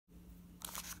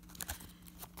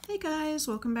guys,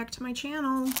 welcome back to my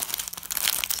channel.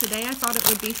 Today I thought it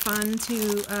would be fun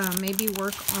to maybe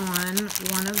work on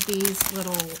one of these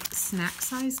little snack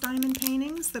size diamond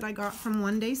paintings that I got from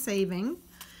OneDaySaving.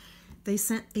 They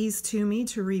sent these to me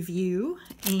to review,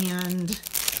 and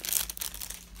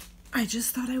I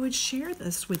just thought I would share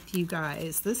this with you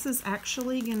guys. This is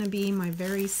actually going to be my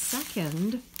very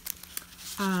second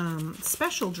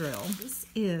special drill. This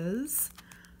is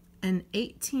an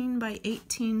 18 by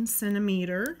 18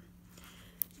 centimeter,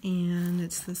 and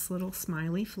it's this little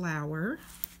smiley flower.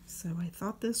 So I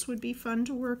thought this would be fun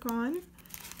to work on.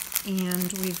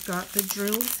 And we've got the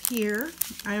drills here.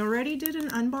 I already did an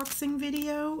unboxing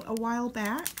video a while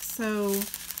back, so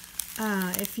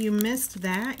if you missed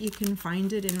that, you can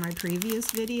find it in my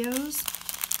previous videos.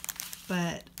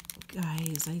 But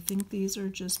guys, I think these are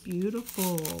just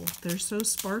beautiful. They're so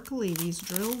sparkly, these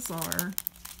drills are.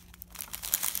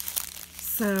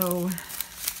 So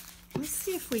let's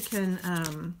see if we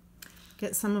can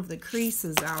get some of the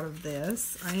creases out of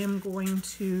this. I am going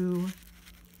to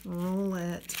roll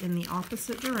it in the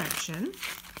opposite direction.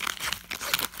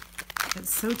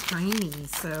 It's so tiny,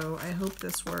 so I hope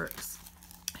this works.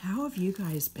 How have you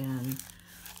guys been?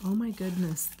 Oh my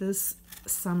goodness, this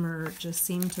summer just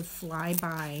seemed to fly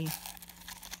by,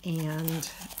 and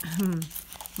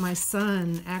my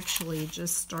son actually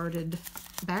just started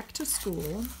back to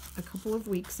school a couple of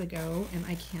weeks ago, and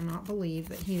I cannot believe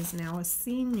that he is now a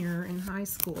senior in high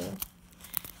school.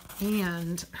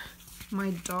 And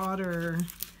my daughter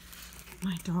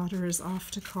is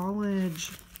off to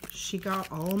college. She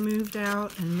got all moved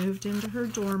out and moved into her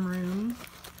dorm room,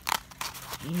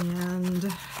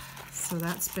 and so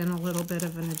that's been a little bit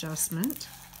of an adjustment.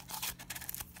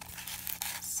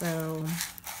 So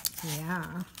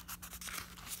yeah.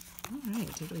 All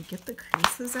right, did we get the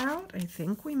creases out? I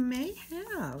think we may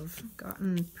have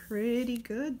gotten pretty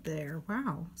good there.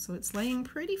 Wow, so it's laying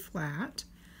pretty flat.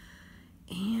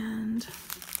 And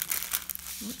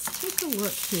let's take a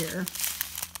look here.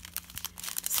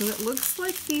 So it looks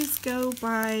like these go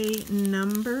by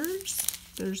numbers.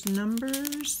 There's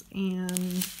numbers,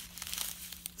 and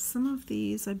some of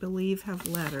these I believe have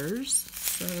letters.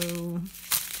 So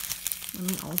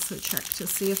let me also check to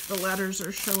see if the letters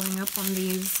are showing up on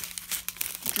these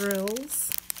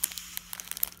drills.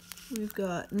 We've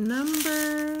got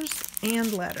numbers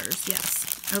and letters,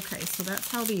 yes. Okay, so that's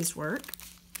how these work.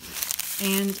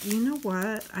 And you know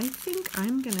what? I think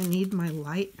I'm gonna need my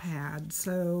light pad,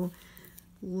 so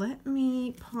let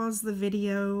me pause the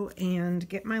video and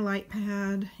get my light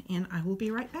pad, and I will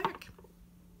be right back.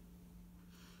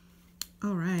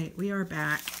 All right, we are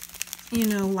back. You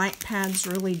know, light pads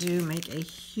really do make a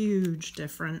huge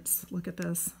difference. Look at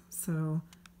this. So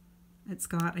it's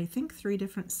got, I think, 3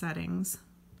 different settings.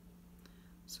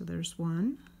 So there's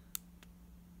 1,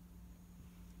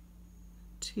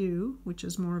 2, which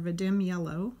is more of a dim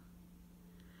yellow,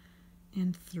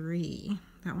 and 3.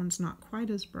 That one's not quite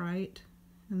as bright.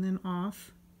 And then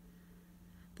off.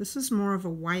 This is more of a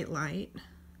white light.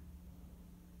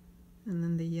 And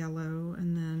then the yellow,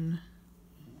 and then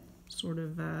sort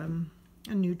of a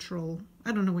neutral,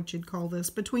 I don't know what you'd call this,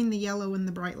 between the yellow and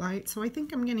the bright light. So I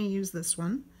think I'm going to use this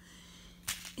one.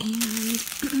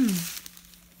 And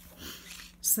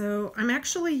so I'm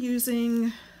actually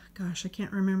using, gosh, I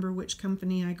can't remember which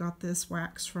company I got this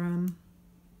wax from.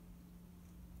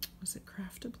 Was it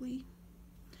Craftably?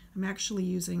 I'm actually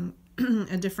using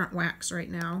a different wax right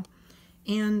now,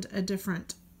 and a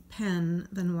different pen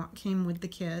than what came with the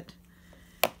kit,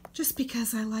 just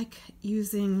because I like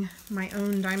using my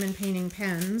own diamond painting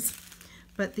pens.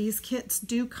 But these kits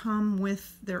do come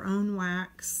with their own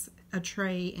wax, a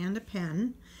tray, and a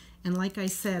pen. And like I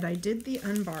said, I did the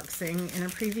unboxing in a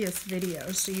previous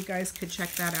video, so you guys could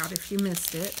check that out if you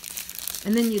missed it,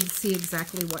 and then you'd see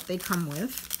exactly what they come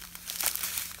with.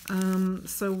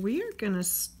 So we are going to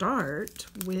start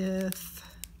with,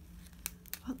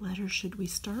 what letter should we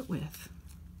start with?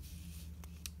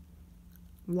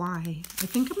 Y. I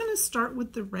think I'm going to start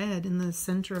with the red in the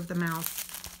center of the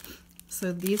mouth.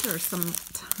 So these are some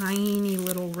tiny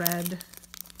little red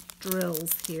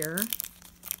drills here.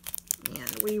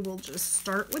 And we will just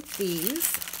start with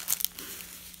these.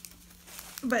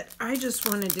 But I just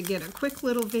wanted to get a quick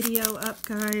little video up,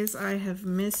 guys. I have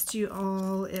missed you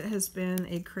all. It has been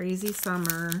a crazy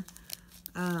summer.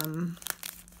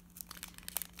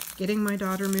 Getting my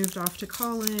daughter moved off to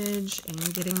college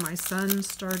and getting my son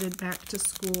started back to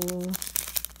school.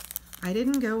 I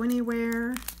didn't go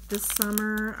anywhere this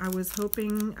summer. I was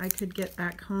hoping I could get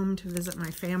back home to visit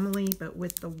my family, but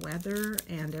with the weather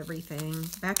and everything,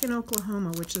 back in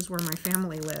Oklahoma, which is where my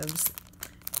family lives,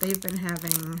 they've been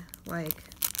having like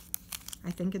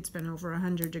I think it's been over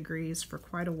 100 degrees for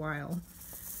quite a while,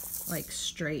 like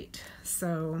straight.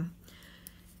 So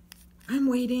I'm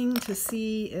waiting to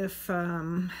see if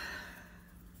I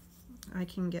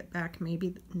can get back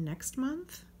maybe next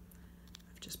month.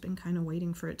 I've just been kind of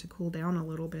waiting for it to cool down a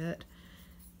little bit.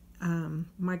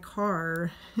 My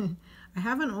car, I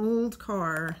have an old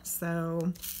car,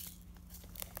 so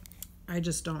I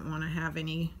just don't want to have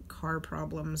any car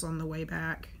problems on the way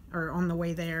back, or on the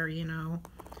way there, you know.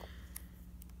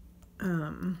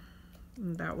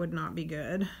 That would not be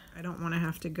good. I don't want to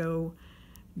have to go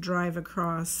drive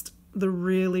across the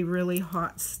really, really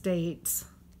hot states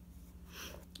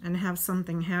and have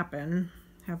something happen,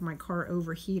 have my car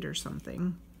overheat or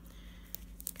something.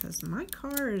 Because my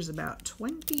car is about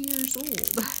 20 years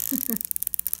old.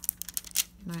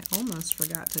 And I almost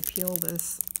forgot to peel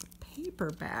this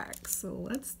paper back, so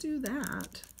let's do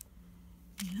that.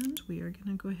 And we are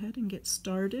going to go ahead and get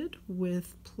started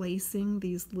with placing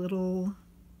these little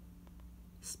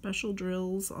special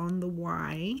drills on the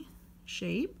Y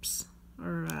shapes,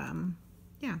 or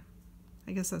yeah,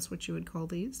 I guess that's what you would call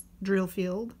these, drill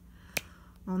field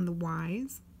on the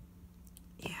Ys.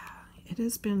 Yeah, it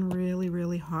has been really,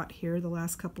 really hot here the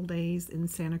last couple days in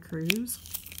Santa Cruz.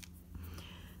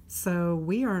 So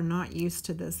we are not used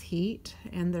to this heat,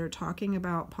 and they're talking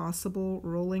about possible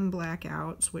rolling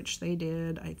blackouts, which they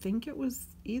did. I think it was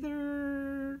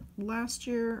either last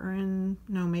year or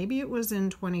no, maybe it was in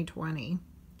 2020.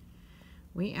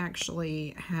 We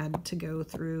actually had to go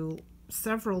through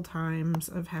several times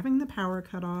of having the power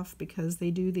cut off because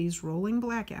they do these rolling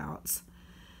blackouts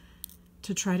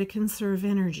to try to conserve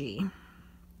energy.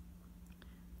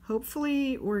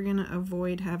 Hopefully we're going to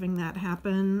avoid having that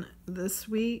happen this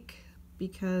week,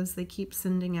 because they keep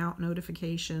sending out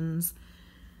notifications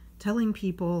telling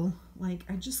people, like,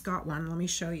 I just got one, let me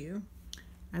show you.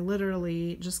 I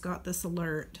literally just got this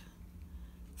alert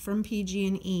from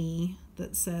PG&E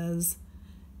that says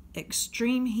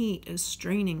extreme heat is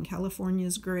straining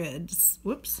California's grids.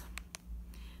 Whoops.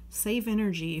 Save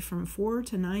energy from 4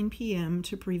 to 9 p.m.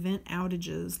 to prevent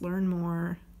outages. Learn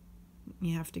more.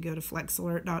 You have to go to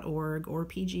flexalert.org or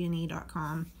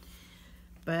pgne.com.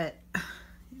 But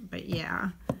yeah,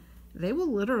 they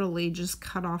will literally just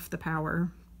cut off the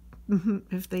power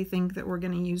if they think that we're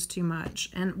going to use too much.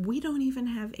 And we don't even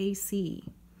have AC.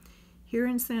 Here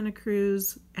in Santa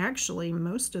Cruz, actually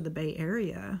most of the Bay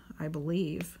Area, I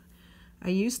believe. I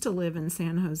used to live in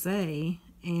San Jose,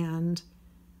 and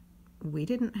we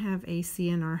didn't have AC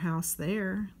in our house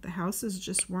there. The houses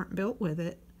just weren't built with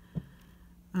it.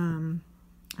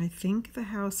 I think the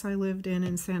house I lived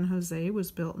in San Jose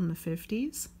was built in the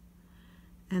 50s.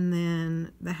 And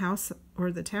then the house,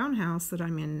 or the townhouse that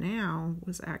I'm in now,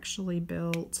 was actually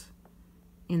built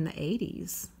in the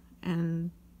 80s.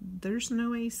 And there's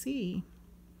no AC.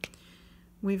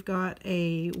 We've got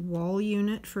a wall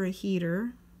unit for a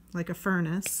heater, like a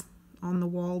furnace, on the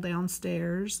wall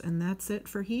downstairs, and that's it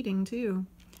for heating too.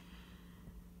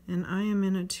 And I am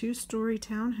in a 2-story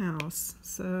townhouse,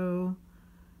 so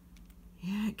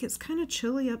yeah, it gets kind of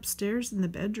chilly upstairs in the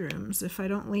bedrooms. If I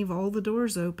don't leave all the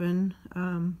doors open,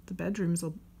 the bedrooms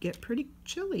will get pretty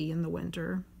chilly in the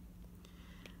winter.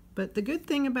 But the good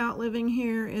thing about living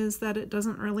here is that it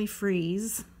doesn't really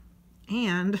freeze,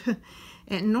 and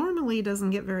it normally doesn't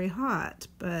get very hot,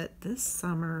 but this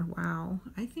summer, wow,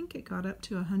 I think it got up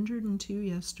to 102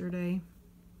 yesterday.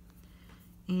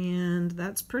 And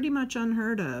that's pretty much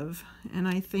unheard of, and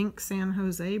I think San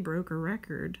Jose broke a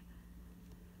record.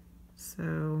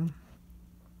 So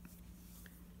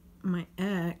my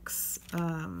ex,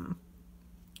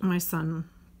 my son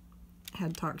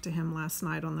had talked to him last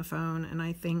night on the phone, and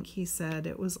I think he said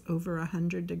it was over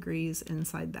 100 degrees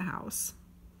inside the house.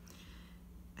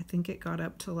 I think it got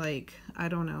up to, like, I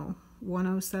don't know,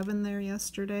 107 there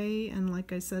yesterday, and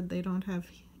like I said, they don't have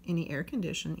any air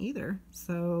condition either.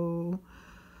 So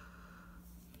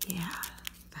yeah,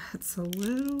 that's a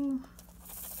little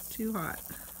too hot.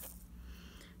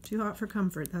 Too hot for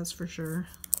comfort, that's for sure.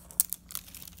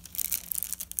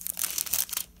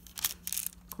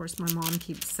 Of course, my mom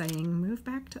keeps saying, move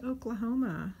back to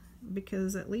Oklahoma,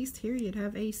 because at least here you'd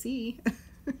have AC.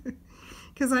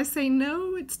 Because I say,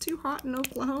 no, it's too hot in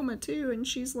Oklahoma too. And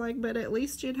she's like, but at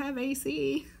least you'd have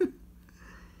AC.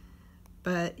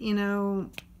 But, you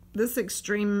know, this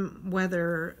extreme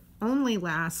weather only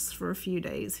lasts for a few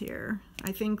days here.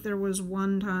 I think there was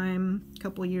one time a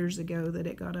couple of years ago that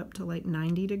it got up to like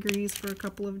 90 degrees for a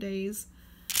couple of days.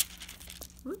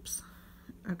 Whoops.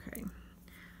 Okay.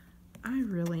 I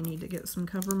really need to get some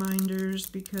cover minders,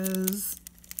 because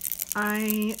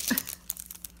I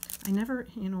never,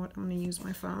 you know what, I'm going to use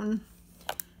my phone.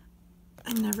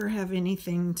 I never have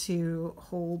anything to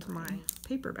hold my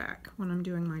paper back when I'm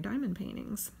doing my diamond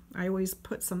paintings. I always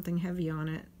put something heavy on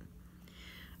it.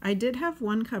 I did have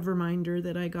one cover minder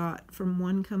that I got from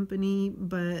one company,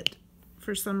 but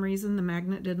for some reason the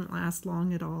magnet didn't last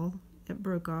long at all. It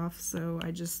broke off, so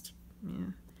I just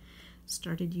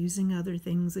started using other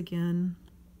things again.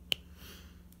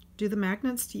 Do the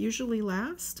magnets usually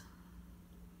last?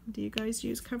 Do you guys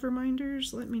use cover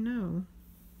minders? Let me know.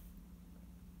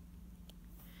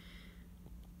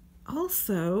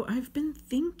 Also, I've been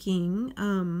thinking,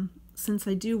 since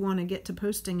I do want to get to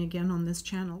posting again on this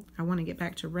channel, I want to get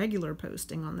back to regular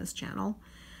posting on this channel,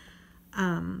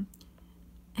 and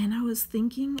I was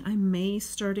thinking I may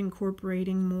start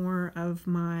incorporating more of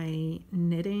my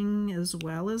knitting as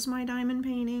well as my diamond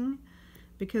painting,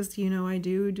 because, you know, I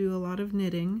do a lot of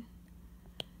knitting,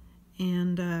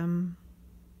 and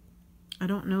I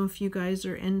don't know if you guys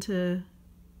are into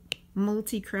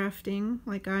multi-crafting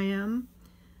like I am,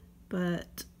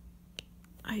 but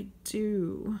I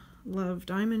do love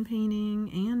diamond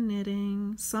painting and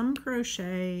knitting, some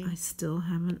crochet. I still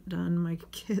haven't done my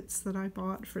kits that I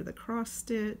bought for the cross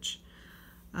stitch.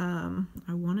 I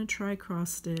want to try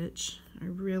cross stitch. I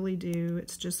really do.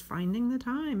 It's just finding the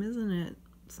time, isn't it?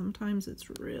 Sometimes it's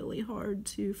really hard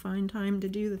to find time to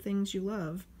do the things you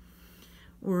love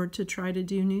or to try to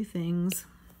do new things.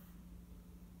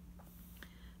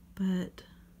 But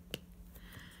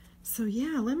so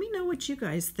yeah, let me know what you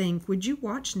guys think. Would you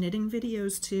watch knitting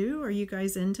videos too? Are you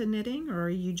guys into knitting, or are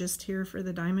you just here for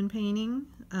the diamond painting?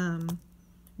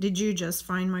 Did you just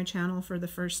find my channel for the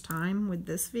first time with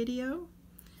this video?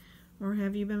 Or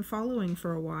have you been following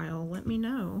for a while? Let me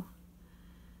know.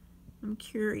 I'm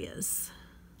curious.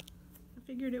 I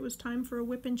figured it was time for a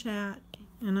whip and chat.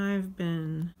 And I've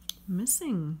been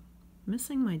missing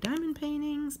my diamond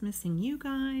paintings, missing you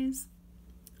guys.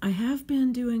 I have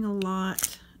been doing a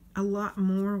lot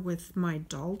more with my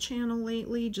doll channel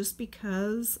lately, just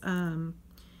because I've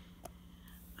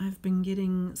been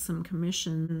getting some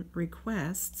commission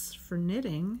requests for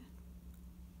knitting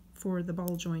for the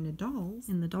ball jointed dolls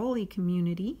in the dolly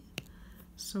community.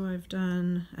 So I've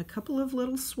done a couple of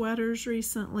little sweaters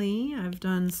recently. I've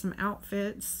done some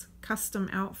outfits, custom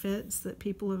outfits that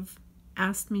people have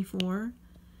asked me for.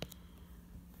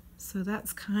 So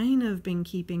that's kind of been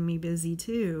keeping me busy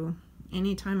too.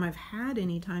 Anytime I've had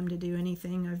any time to do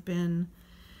anything, I've been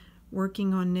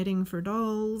working on knitting for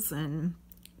dolls and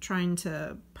trying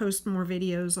to post more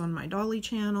videos on my dolly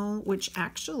channel, which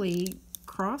actually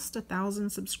crossed 1,000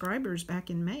 subscribers back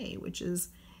in May, which is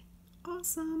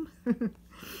awesome.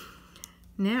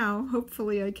 Now,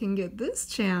 hopefully I can get this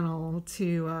channel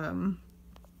to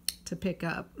pick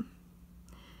up.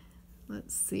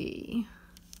 Let's see.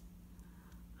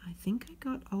 I think I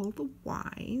got all the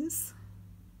Ys.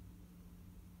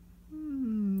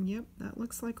 Yep, that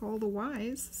looks like all the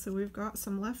Ys. So we've got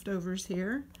some leftovers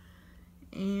here.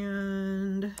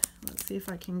 And let's see if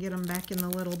I can get them back in the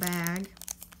little bag.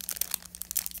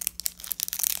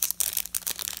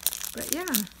 But yeah,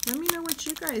 let me know what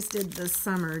you guys did this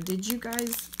summer. Did you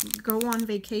guys go on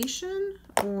vacation,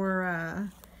 or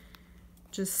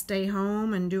just stay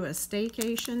home and do a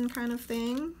staycation kind of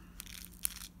thing?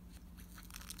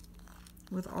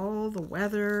 With all the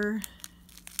weather,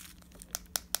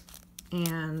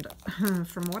 and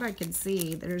from what I can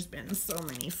see, there's been so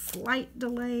many flight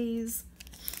delays.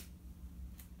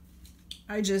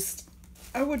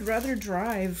 I would rather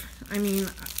drive. I mean,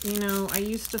 you know, I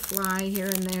used to fly here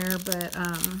and there, but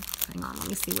hang on, let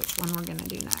me see which one we're gonna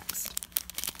do next.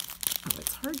 Oh,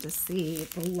 it's hard to see.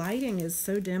 The lighting is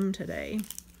so dim today.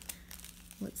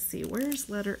 Let's see, where's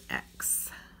letter X?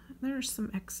 There's some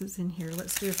X's in here.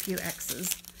 Let's do a few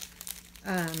X's.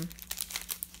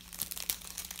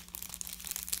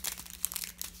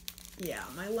 Yeah,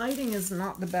 my lighting is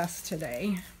not the best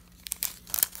today.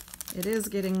 It is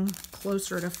getting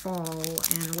closer to fall,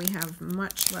 and we have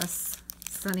much less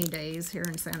sunny days here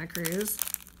in Santa Cruz.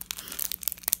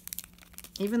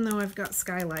 Even though I've got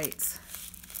skylights,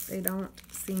 they don't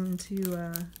seem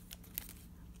to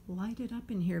light it up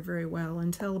in here very well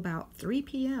until about 3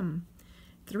 p.m.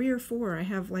 3 or 4, I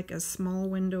have like a small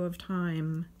window of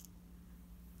time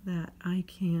that I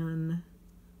can,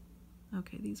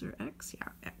 okay, these are X, yeah,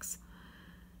 X.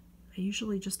 I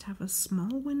usually just have a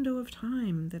small window of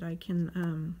time that I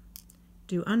can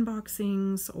do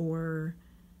unboxings or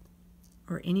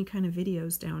any kind of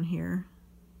videos down here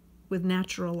with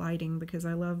natural lighting, because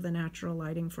I love the natural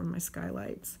lighting from my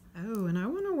skylights. Oh, and I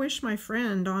want to wish my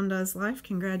friend On Does Life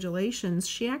congratulations.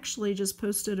 She actually just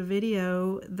posted a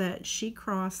video that she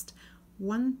crossed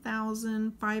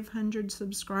 1,500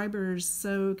 subscribers.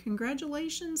 So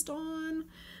congratulations, Dawn.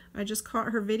 I just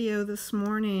caught her video this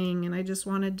morning, and I just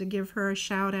wanted to give her a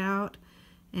shout out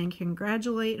and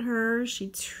congratulate her. She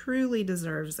truly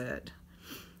deserves it.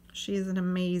 She is an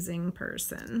amazing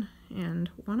person and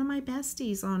one of my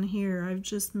besties on here. I've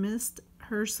just missed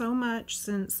her so much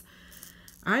since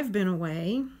I've been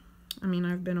away. I mean,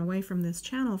 I've been away from this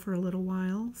channel for a little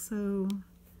while, so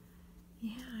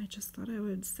yeah, I just thought I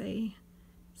would say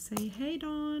hey,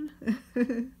 Dawn.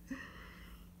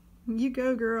 You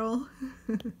go, girl.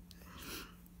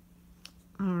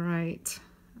 All right.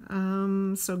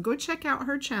 So go check out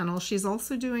her channel. She's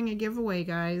also doing a giveaway,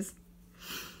 guys.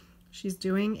 She's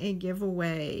doing a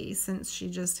giveaway since she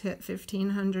just hit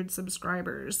 1,500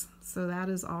 subscribers. So that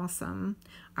is awesome.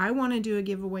 I want to do a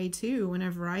giveaway too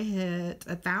whenever I hit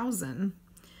 1,000.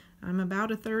 I'm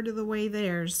about a third of the way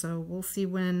there, so we'll see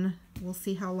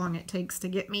how long it takes to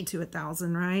get me to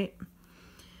 1,000, right?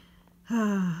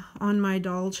 On my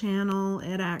doll channel,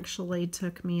 it actually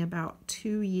took me about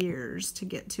 2 years to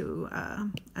get to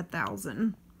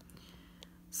 1,000.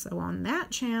 So on that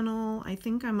channel, I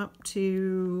think I'm up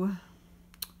to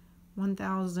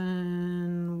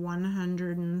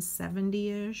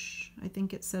 1,170-ish. I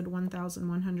think it said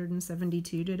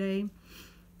 1,172 today.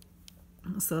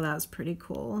 So that's pretty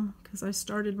cool because I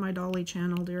started my Dolly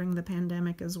channel during the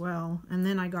pandemic as well. And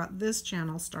then I got this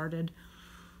channel started.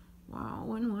 Wow,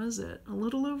 when was it? A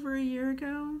little over a year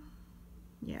ago?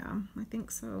 Yeah, I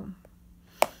think so.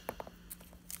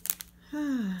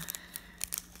 I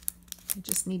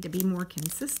just need to be more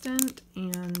consistent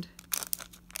and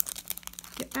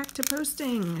get back to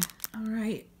posting. All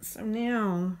right, so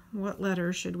now what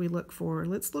letter should we look for?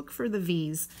 Let's look for the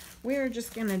V's. We're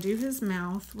just gonna do his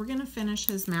mouth. We're gonna finish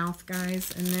his mouth, guys,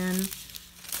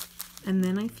 and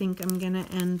then I think I'm gonna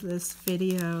end this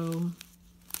video.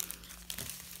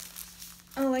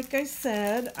 Oh, like I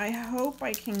said, I hope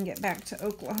I can get back to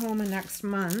Oklahoma next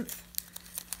month.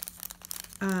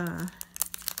 Yeah,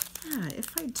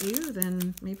 if I do,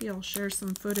 then maybe I'll share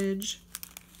some footage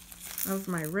of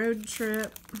my road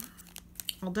trip.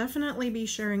 I'll definitely be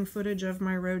sharing footage of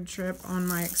my road trip on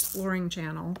my exploring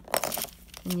channel.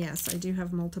 And yes, I do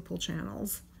have multiple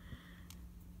channels.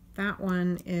 That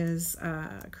one is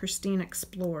Christine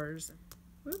Explores.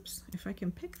 Whoops, if I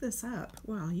can pick this up.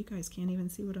 Wow, you guys can't even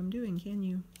see what I'm doing, can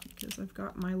you? Because I've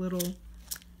got my little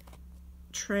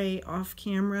tray off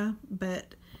camera,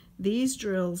 but these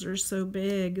drills are so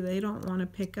big they don't want to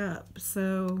pick up.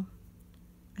 So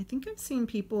I think I've seen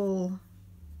people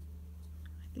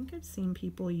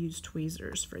use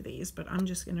tweezers for these, but I'm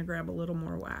just going to grab a little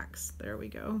more wax. There we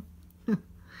go.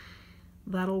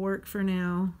 That'll work for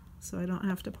now, so I don't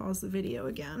have to pause the video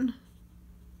again.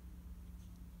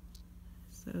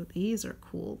 So these are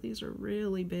cool. These are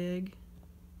really big.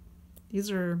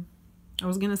 These are, I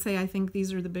was going to say, I think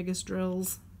these are the biggest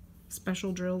drills,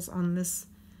 special drills on this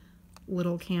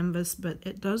little canvas, but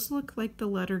it does look like the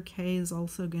letter K is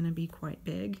also going to be quite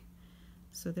big.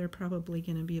 So they're probably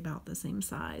going to be about the same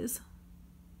size.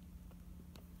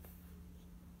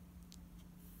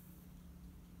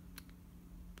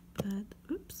 But,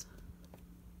 oops.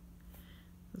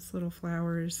 This little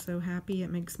flower is so happy,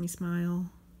 it makes me smile.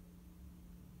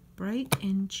 Bright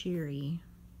and cheery.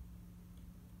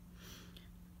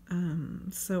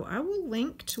 So I will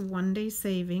link to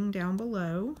OneDaySaving down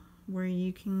below where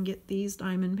you can get these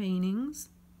diamond paintings.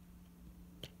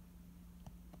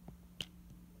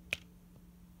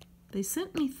 They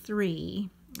sent me 3.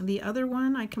 The other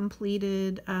one I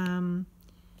completed, my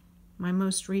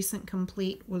most recent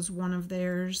complete was one of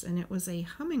theirs, and it was a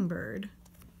hummingbird.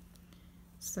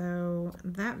 So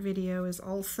that video is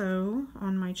also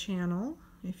on my channel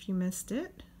if you missed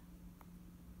it.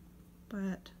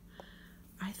 But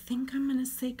I think I'm going to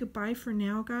say goodbye for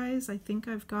now, guys. I think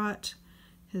I've got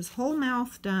his whole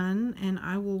mouth done, and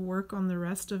I will work on the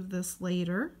rest of this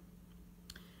later.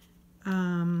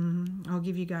 I'll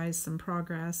give you guys some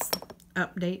progress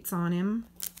updates on him.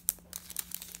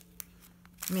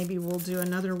 Maybe we'll do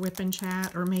another whip and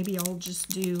chat, or maybe I'll just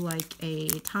do like a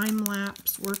time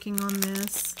lapse working on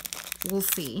this. We'll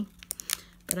see.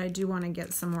 But I do want to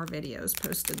get some more videos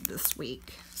posted this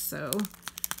week. So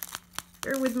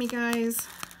bear with me, guys.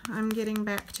 I'm getting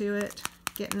back to it,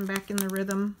 getting back in the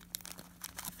rhythm.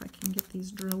 If I can get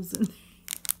these drills in there.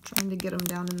 Trying to get them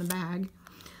down in the bag.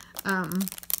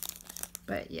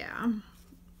 But yeah,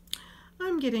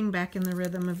 I'm getting back in the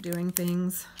rhythm of doing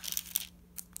things.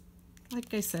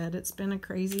 Like I said, it's been a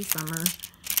crazy summer.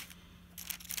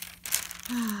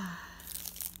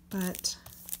 But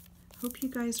hope you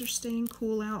guys are staying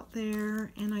cool out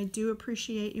there, and I do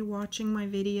appreciate you watching my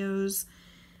videos.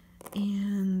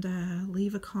 And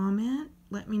leave a comment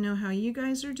Let me know how you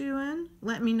guys are doing.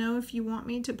 Let me know if you want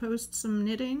me to post some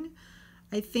knitting.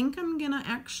 I think I'm gonna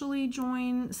actually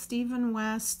join Stephen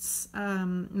West's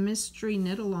mystery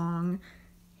knit along.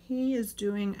 He is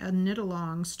doing a knit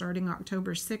along starting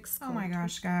October 6th. Oh my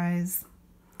gosh, guys.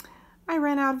 I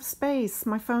ran out of space.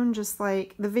 My phone just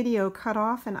like, the video cut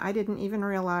off and I didn't even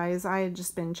realize I had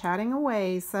just been chatting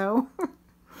away, so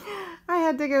I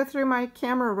had to go through my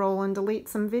camera roll and delete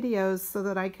some videos so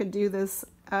that I could do this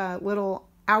little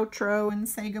outro and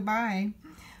say goodbye.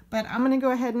 But I'm going to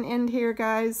go ahead and end here,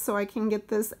 guys, so I can get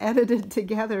this edited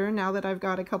together now that I've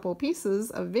got a couple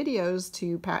pieces of videos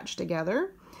to patch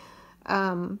together.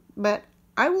 But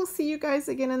I will see you guys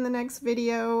again in the next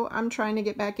video. I'm trying to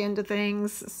get back into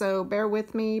things, so bear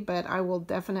with me, but I will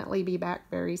definitely be back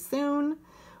very soon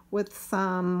with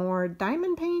some more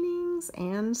diamond paintings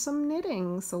and some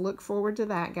knitting. So look forward to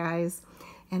that, guys.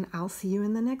 And I'll see you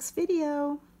in the next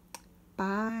video.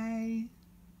 Bye.